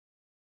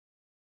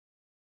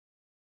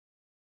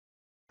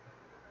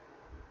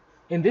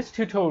In this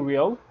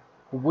tutorial,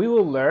 we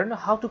will learn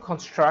how to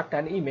construct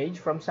an image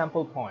from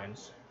sample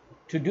points.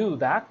 To do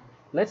that,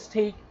 let's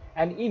take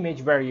an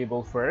image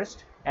variable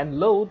first and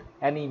load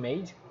an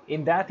image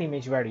in that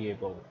image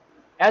variable.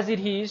 As it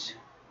is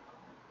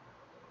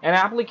an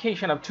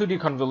application of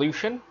 2D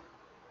convolution,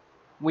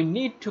 we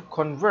need to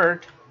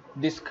convert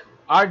this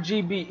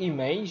RGB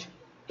image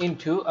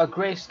into a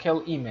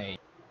grayscale image.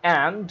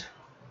 And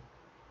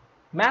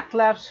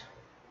Matlab's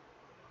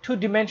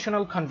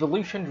two-dimensional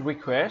convolution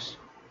requires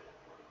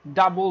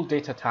double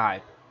data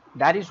type.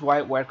 That is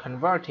why we're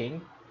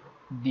converting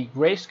the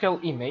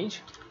grayscale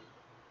image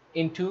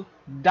into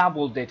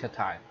double data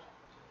type.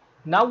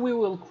 Now we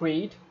will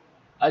create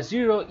a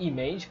zero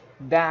image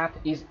that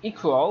is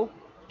equal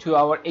to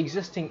our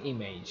existing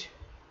image.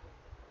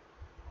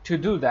 To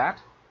do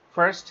that,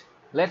 first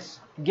let's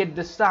get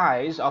the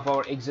size of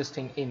our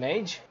existing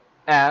image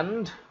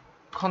and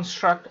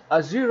construct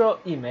a zero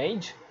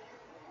image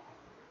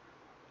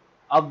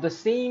of the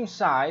same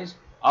size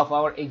of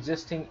our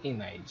existing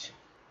image.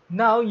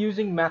 Now,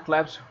 using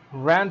Matlab's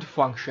rand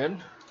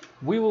function,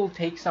 we will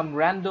take some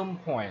random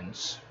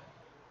points.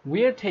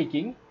 We are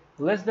taking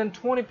less than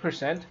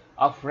 20%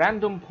 of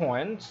random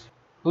points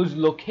whose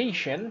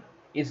location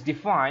is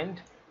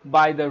defined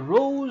by the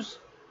rows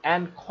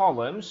and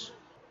columns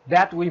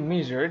that we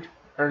measured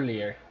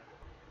earlier.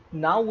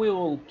 Now we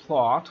will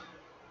plot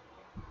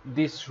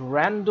these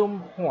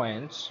random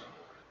points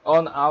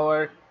on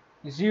our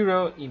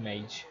zero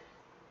image.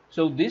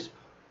 So this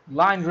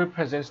line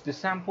represents the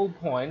sample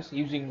points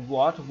using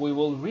what we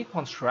will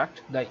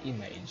reconstruct the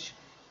image.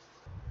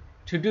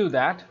 To do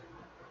that,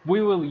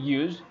 we will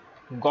use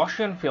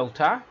Gaussian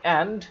filter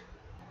and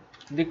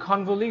the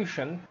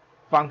convolution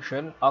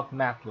function of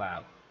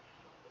Matlab.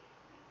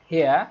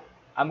 Here,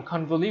 I'm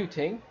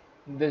convoluting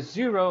the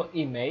zero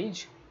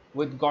image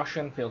with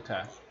Gaussian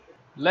filter.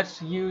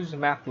 Let's use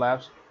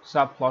Matlab's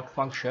subplot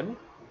function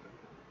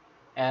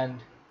and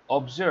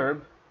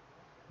observe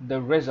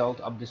the result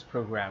of this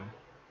program.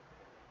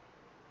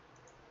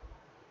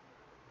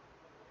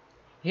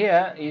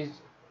 Here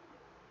is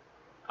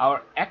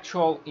our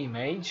actual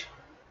image.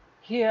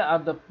 Here are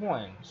the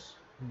points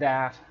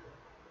that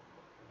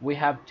we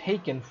have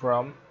taken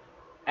from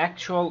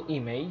actual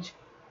image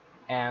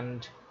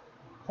and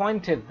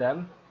pointed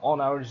them on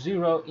our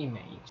zero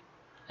image.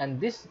 And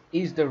this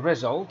is the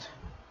result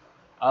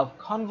of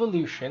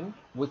convolution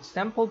with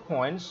sample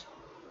points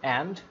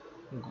and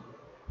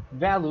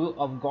value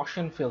of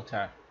Gaussian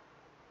filter.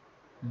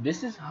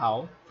 This is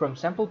how, from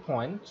sample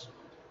points,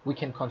 we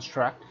can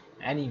construct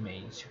an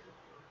image.